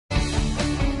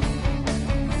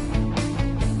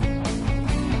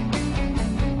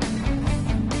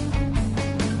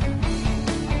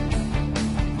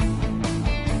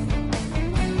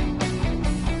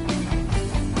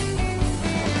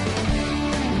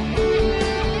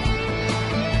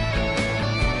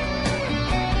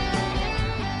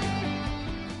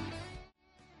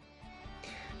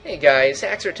guys,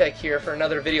 Tech here for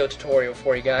another video tutorial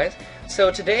for you guys.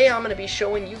 So today I'm going to be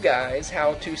showing you guys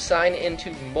how to sign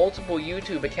into multiple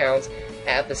YouTube accounts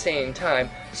at the same time.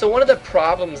 So one of the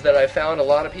problems that I found a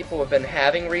lot of people have been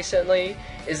having recently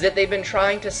is that they've been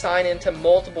trying to sign into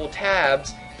multiple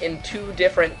tabs in two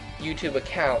different YouTube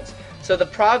accounts. So the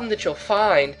problem that you'll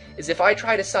find is if I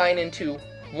try to sign into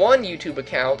one YouTube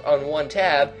account on one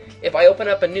tab, if I open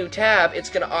up a new tab, it's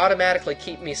going to automatically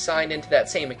keep me signed into that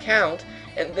same account,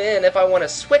 and then if I want to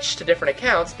switch to different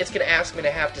accounts, it's going to ask me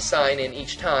to have to sign in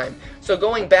each time. So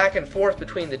going back and forth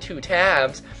between the two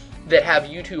tabs that have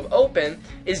YouTube open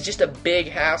is just a big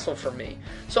hassle for me.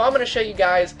 So I'm going to show you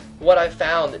guys what I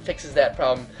found that fixes that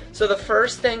problem. So the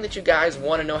first thing that you guys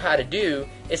want to know how to do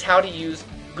is how to use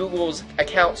Google's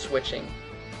account switching.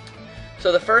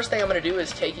 So the first thing I'm going to do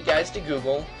is take you guys to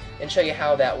Google and show you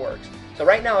how that works. So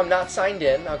right now I'm not signed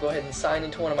in. I'll go ahead and sign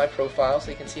into one of my profiles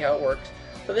so you can see how it works.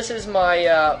 So this is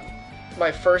my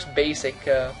my first basic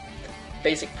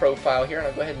profile here, and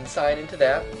I'll go ahead and sign into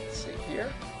that. Let's see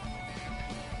here.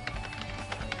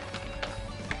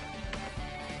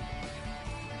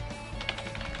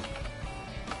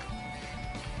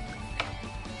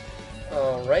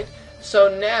 Alright,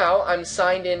 so now I'm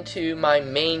signed into my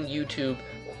main YouTube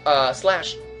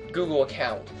 / Google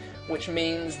account, which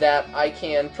means that I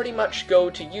can pretty much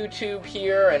go to YouTube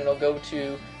here, and it'll go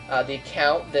to the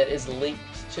account that is linked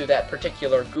to that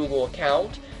particular Google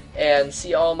account and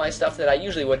see all my stuff that I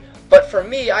usually would. But for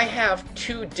me, I have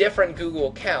two different Google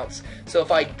accounts. So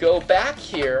if I go back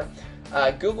here,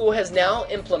 Google has now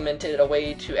implemented a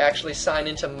way to actually sign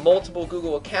into multiple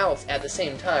Google accounts at the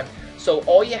same time. So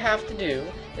all you have to do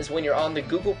is when you're on the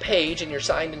Google page and you're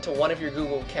signed into one of your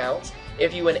Google accounts,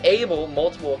 if you enable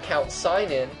multiple account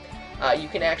sign in, you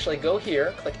can actually go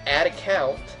here, click Add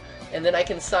Account, and then I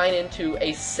can sign into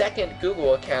a second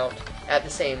Google account at the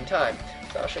same time.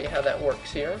 So I'll show you how that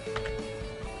works here.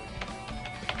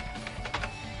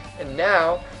 And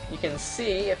now you can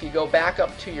see if you go back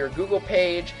up to your Google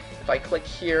page, if I click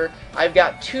here, I've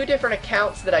got two different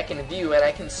accounts that I can view, and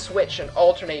I can switch and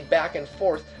alternate back and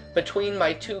forth between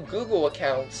my two Google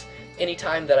accounts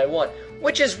anytime that I want,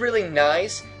 which is really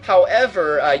nice.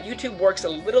 However, YouTube works a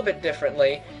little bit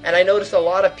differently, and I noticed a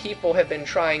lot of people have been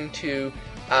trying to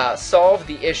solve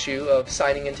the issue of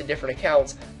signing into different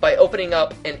accounts by opening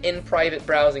up an in-private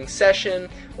browsing session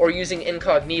or using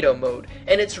incognito mode.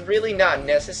 And it's really not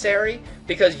necessary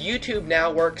because YouTube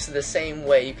now works the same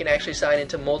way. You can actually sign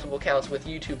into multiple accounts with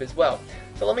YouTube as well.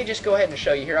 So let me just go ahead and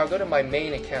show you here. I'll go to my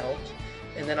main account,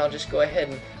 and then I'll just go ahead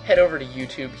and head over to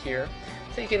YouTube here.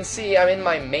 So you can see I'm in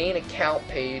my main account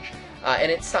page, and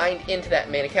it's signed into that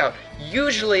main account.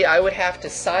 Usually I would have to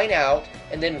sign out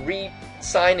and then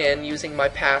re-sign in using my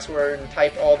password and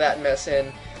type all that mess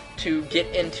in to get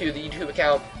into the YouTube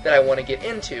account that I want to get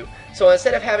into. So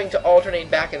instead of having to alternate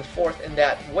back and forth in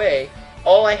that way,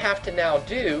 all I have to now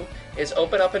do is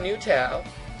open up a new tab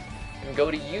and go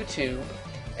to YouTube,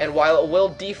 and while it will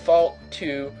default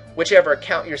to whichever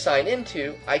account you're signed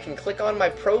into, I can click on my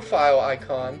profile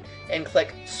icon and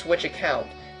click Switch Account.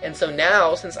 And so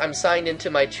now, since I'm signed into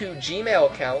my two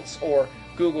Gmail accounts or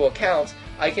Google accounts,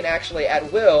 I can actually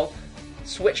at will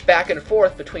switch back and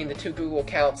forth between the two Google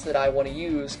accounts that I want to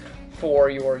use for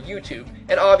your YouTube.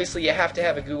 And obviously you have to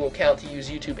have a Google account to use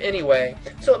YouTube anyway,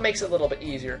 so it makes it a little bit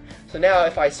easier. So now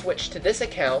if I switch to this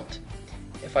account,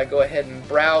 if I go ahead and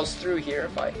browse through here,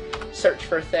 if I search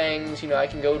for things, I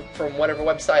can go from whatever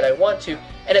website I want to,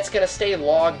 and it's going to stay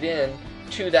logged in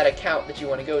to that account that you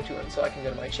want to go to. And so I can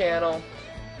go to my channel,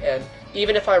 and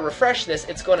even if I refresh this,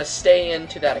 it's going to stay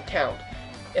into that account.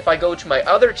 If I go to my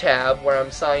other tab where I'm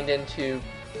signed into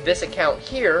this account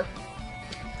here,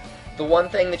 the one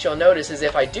thing that you'll notice is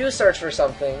if I do search for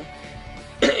something,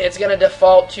 it's going to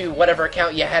default to whatever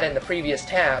account you had in the previous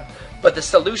tab. But the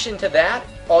solution to that,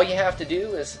 all you have to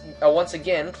do is, once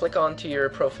again, click onto your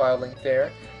profile link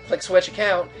there, click Switch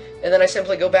Account, and then I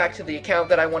simply go back to the account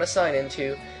that I want to sign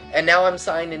into, and now I'm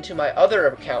signed into my other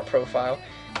account profile,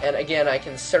 and again I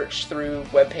can search through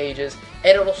web pages,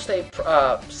 and it'll stay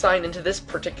signed into this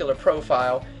particular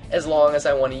profile as long as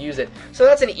I want to use it. So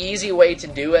that's an easy way to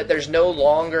do it. There's no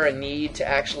longer a need to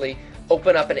actually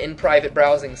open up an in-private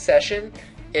browsing session.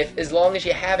 As long as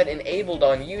you have it enabled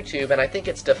on YouTube, and I think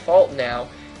it's default now,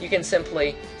 you can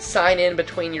simply sign in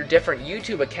between your different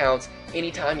YouTube accounts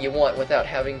anytime you want without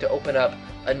having to open up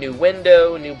a new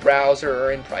window, a new browser,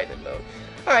 or in private mode.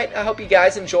 Alright, I hope you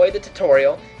guys enjoyed the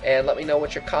tutorial, and let me know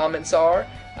what your comments are.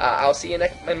 I'll see you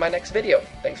in my next video.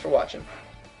 Thanks for watching.